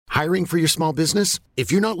Hiring for your small business?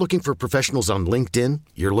 If you're not looking for professionals on LinkedIn,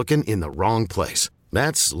 you're looking in the wrong place.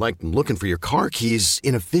 That's like looking for your car keys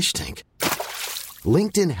in a fish tank.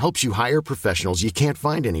 LinkedIn helps you hire professionals you can't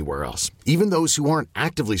find anywhere else, even those who aren't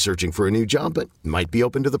actively searching for a new job but might be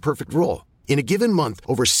open to the perfect role. In a given month,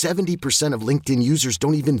 over 70% of LinkedIn users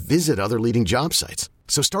don't even visit other leading job sites.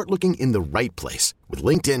 So start looking in the right place. With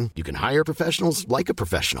LinkedIn, you can hire professionals like a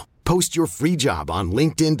professional. Post your free job on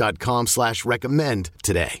linkedin.com/recommend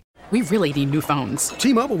today. We really need new phones.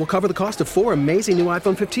 T-Mobile will cover the cost of 4 amazing new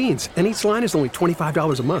iPhone 15s, and each line is only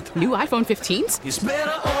 $25 a month. New iPhone 15s? It's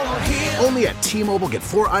better over here. Only at T-Mobile, get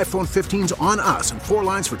 4 iPhone 15s on us and 4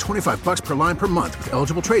 lines for $25 per line per month with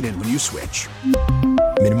eligible trade-in when you switch.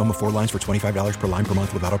 Minimum of 4 lines for $25 per line per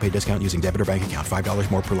month with autopay discount using debit or bank account.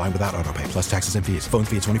 $5 more per line without autopay, plus taxes and fees. Phone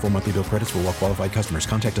fee at 24 monthly bill credits for well-qualified customers.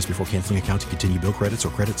 Contact us before canceling account to continue bill credits or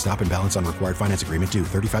credit stop and balance on required finance agreement due.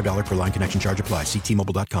 $35 per line connection charge applies. See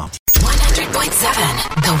T-Mobile.com.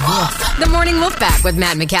 100.7 The Wolf. The Morning Wolf Pack with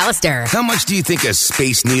Matt McAllister. How much do you think a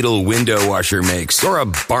Space Needle window washer makes? Or a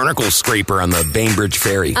barnacle scraper on the Bainbridge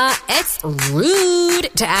Ferry? It's rude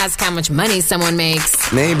to ask how much money someone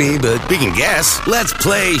makes. Maybe, but we can guess. Let's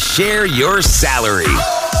play Share Your Salary.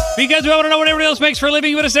 Because we want to know what everybody else makes for a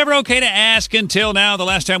living, but it's never okay to ask until now. The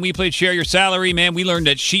last time we played Share Your Salary, man, we learned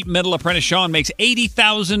that sheet metal apprentice Sean makes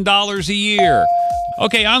 $80,000 a year.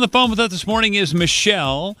 Okay, on the phone with us this morning is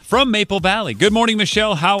Michelle from Maple Valley. Good morning,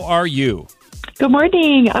 Michelle. How are you? Good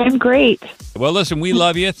morning. I'm great. Well, listen, we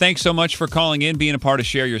love you. Thanks so much for calling in, being a part of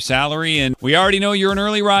Share Your Salary. And we already know you're an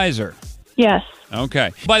early riser. Yes.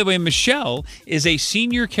 Okay. By the way, Michelle is a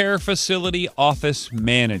senior care facility office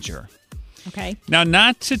manager. Okay. Now,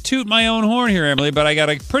 not to toot my own horn here, Emily, but I got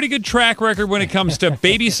a pretty good track record when it comes to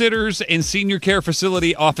babysitters and senior care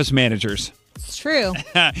facility office managers. It's true.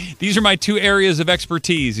 These are my two areas of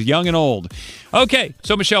expertise, young and old. Okay,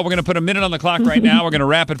 so Michelle, we're going to put a minute on the clock right now. We're going to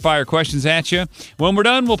rapid fire questions at you. When we're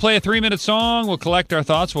done, we'll play a 3-minute song. We'll collect our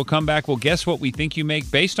thoughts. We'll come back. We'll guess what we think you make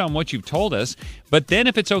based on what you've told us. But then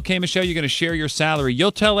if it's okay, Michelle, you're going to share your salary.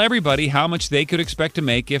 You'll tell everybody how much they could expect to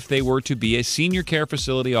make if they were to be a senior care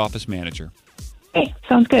facility office manager. Okay,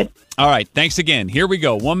 sounds good. All right, thanks again. Here we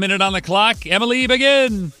go. 1 minute on the clock. Emily,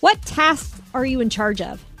 begin. What tasks are you in charge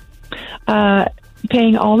of?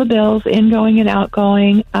 Paying all the bills, ingoing and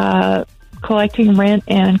outgoing, collecting rent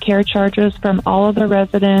and care charges from all of the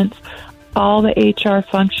residents, all the HR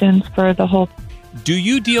functions for the whole. Do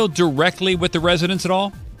you deal directly with the residents at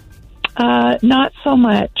all? Not so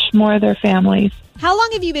much, more their families. How long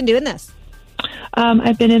have you been doing this?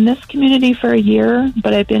 I've been in this community for a year,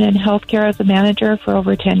 but I've been in healthcare as a manager for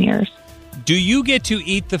over 10 years. Do you get to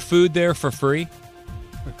eat the food there for free?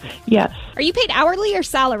 Yes. Are you paid hourly or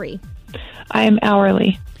salary? I am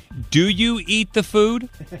hourly. Do you eat the food?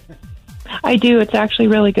 I do. It's actually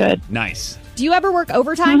really good. Nice. Do you ever work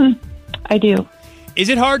overtime? I do. Is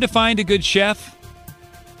it hard to find a good chef?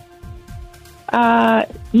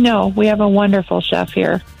 No, we have a wonderful chef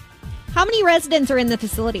here. How many residents are in the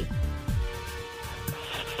facility?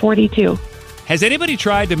 42. Has anybody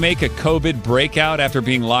tried to make a COVID breakout after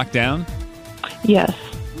being locked down? Yes.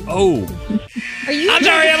 Oh. Are you? I'm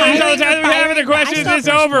sorry, Emily. Having the questions. It's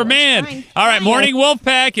over, man. Fine. All right, Morning Wolf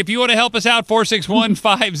Pack. If you want to help us out,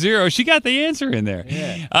 46150. She got the answer in there.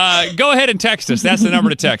 Yeah. Go ahead and text us. That's the number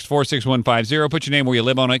to text, 46150. Put your name where you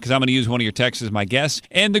live on it, because I'm going to use one of your texts as my guess.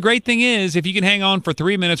 And the great thing is, if you can hang on for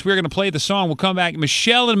 3 minutes, we're going to play the song. We'll come back.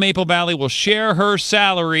 Michelle in Maple Valley will share her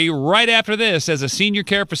salary right after this as a senior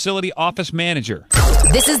care facility office manager.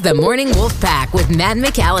 This is the Morning Wolf Pack with Matt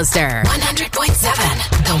McAllister.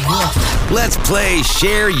 100.7 The Wolf. Let's play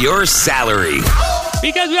Share Your Salary.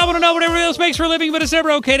 Because we all want to know what everybody else makes for a living, but it's never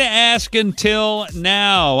okay to ask until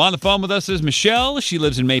now. On the phone with us is Michelle. She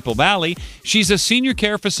lives in Maple Valley. She's a senior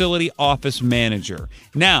care facility office manager.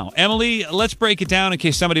 Now, Emily, let's break it down in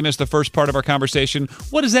case somebody missed the first part of our conversation.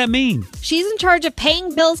 What does that mean? She's in charge of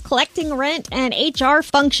paying bills, collecting rent, and HR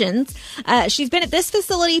functions. She's been at this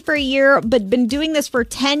facility for a year, but been doing this for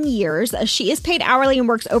 10 years. She is paid hourly and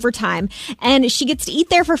works overtime, and she gets to eat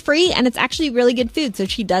there for free, and it's actually really good food, so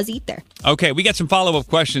she does eat there. Okay, we got some follow-up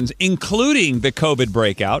questions, including the COVID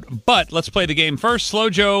breakout, but let's play the game first.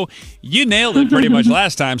 Slow Joe, you nailed it pretty much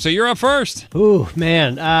last time, so you're up first. Ooh,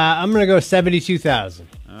 man, I'm going to go 72,000.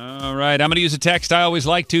 All right, I'm going to use a text I always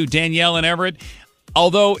like to, Danielle and Everett.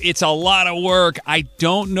 Although it's a lot of work, I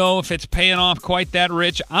don't know if it's paying off quite that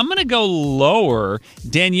rich. I'm going to go lower.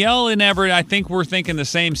 Danielle and Everett, I think we're thinking the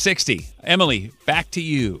same 60. Emily, back to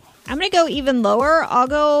you. I'm going to go even lower. I'll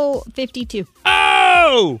go 52.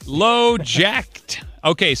 Oh! Low jacked.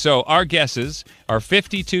 Okay, so our guesses are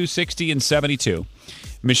 52, 60, and 72.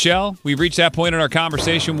 Michelle, we've reached that point in our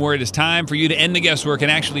conversation where it is time for you to end the guesswork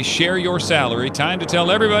and actually share your salary. Time to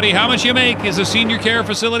tell everybody how much you make as a senior care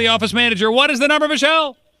facility office manager. What is the number,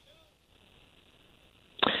 Michelle?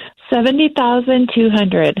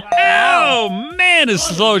 $70,200. Oh, man, is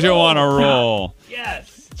Slojo on a roll.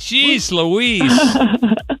 Yes. Jeez Louise.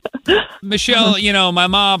 Michelle, you know, my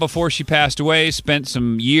mom, before she passed away, spent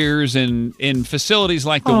some years in facilities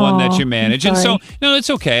like the one that you manage. And so, no, it's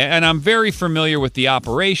okay. And I'm very familiar with the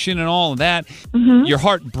operation and all of that. Mm-hmm. Your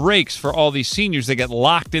heart breaks for all these seniors that get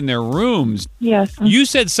locked in their rooms. Yes. You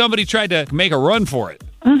said somebody tried to make a run for it.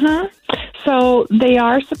 Mm-hmm. So they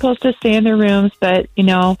are supposed to stay in their rooms, but, you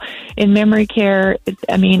know, in memory care,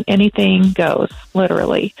 anything goes,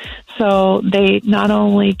 literally. So they not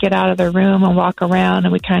only get out of their room and walk around,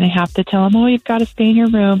 and we kind of have to tell them, oh, you've got to stay in your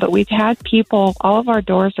room. But we've had people, all of our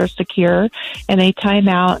doors are secure, and they time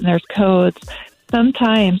out, and there's codes.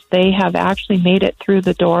 Sometimes they have actually made it through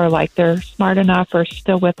the door, like they're smart enough or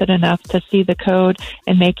still with it enough to see the code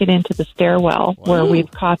and make it into the stairwell. Wow. Where we've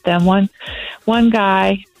caught them. One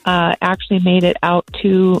guy actually made it out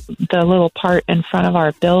to the little part in front of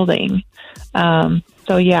our building.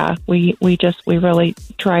 So yeah, we really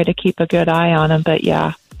try to keep a good eye on them, but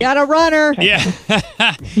yeah. Got a runner. Yeah.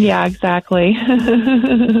 Yeah, exactly.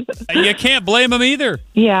 You can't blame them either.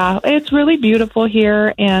 Yeah, it's really beautiful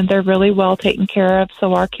here, and they're really well taken care of.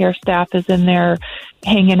 So our care staff is in there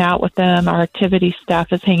hanging out with them. Our activity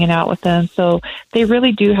staff is hanging out with them. So they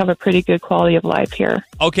really do have a pretty good quality of life here.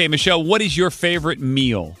 Okay, Michelle, what is your favorite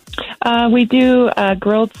meal? We do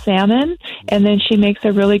grilled salmon, and then she makes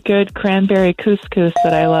a really good cranberry couscous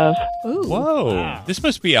that I love. Ooh. Whoa. Wow. This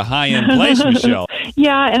must be a high-end place, Michelle.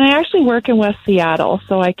 Yeah, and I actually work in West Seattle,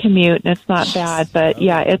 so I commute, and it's not bad. But,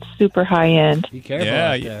 yeah, it's super high-end. Be careful.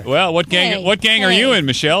 Yeah. Well, what gang are you in,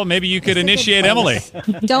 Michelle? Maybe you could initiate Emily.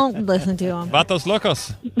 Don't listen to him. Vatos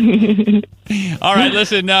locos. All right,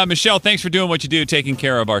 listen, Michelle, thanks for doing what you do, taking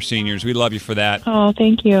care of our seniors. We love you for that. Oh,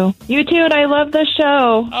 thank you. You too, and I love the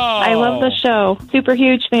show. Oh. I love the show. Super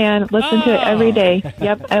huge fan. Listen to it every day.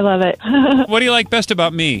 Yep, I love it. What do you like best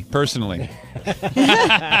about me, personally? You're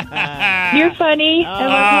funny. I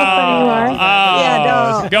love how funny you are. Yeah,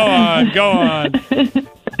 no. Go on.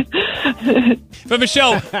 But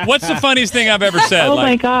Michelle, what's the funniest thing I've ever said? Oh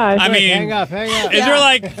my gosh! I mean, hang up. Is there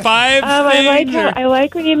like 5 things? I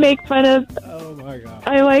like when you make fun of. Oh my god!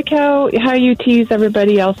 I like how you tease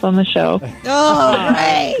everybody else on the show. Oh,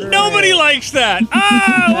 right. Nobody likes that.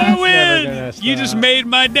 I win. You just made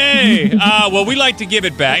my day. Well, we like to give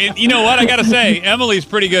it back. And you know what? I got to say, Emily's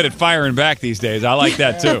pretty good at firing back these days. I like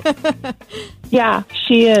that too. Yeah,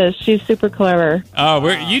 she is. She's super clever. Oh,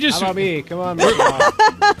 you just. How about me? Come on,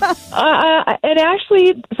 and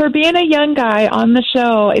actually, for being a young guy on the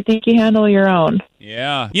show, I think you handle your own.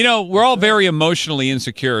 Yeah. You know, we're all very emotionally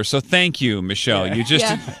insecure, so thank you, Michelle. You just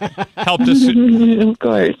helped us. Of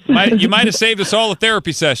course. You might have saved us all a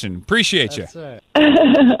therapy session. Appreciate you.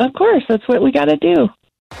 Of course. That's what we got to do.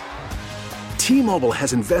 T-Mobile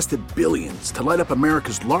has invested billions to light up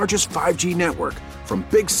America's largest 5G network, from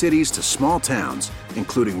big cities to small towns,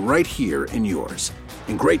 including right here in yours.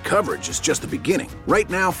 And great coverage is just the beginning. Right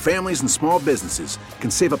now, families and small businesses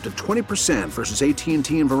can save up to 20% versus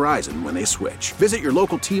AT&T and Verizon when they switch. Visit your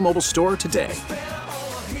local T-Mobile store today.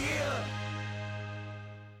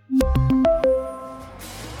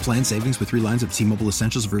 Plan savings with 3 lines of T-Mobile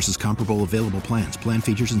Essentials versus comparable available plans. Plan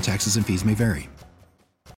features and taxes and fees may vary.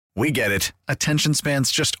 We get it. Attention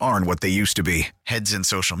spans just aren't what they used to be. Heads in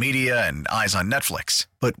social media and eyes on Netflix.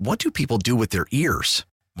 But what do people do with their ears?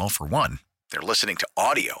 Well, for one, they're listening to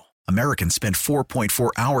audio. Americans spend 4.4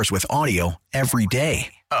 hours with audio every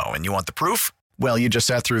day. Oh, and you want the proof? Well, you just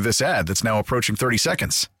sat through this ad that's now approaching 30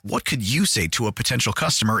 seconds. What could you say to a potential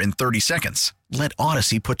customer in 30 seconds? Let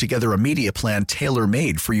Odyssey put together a media plan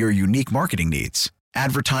tailor-made for your unique marketing needs.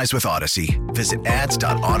 Advertise with Odyssey. Visit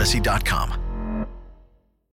ads.odyssey.com.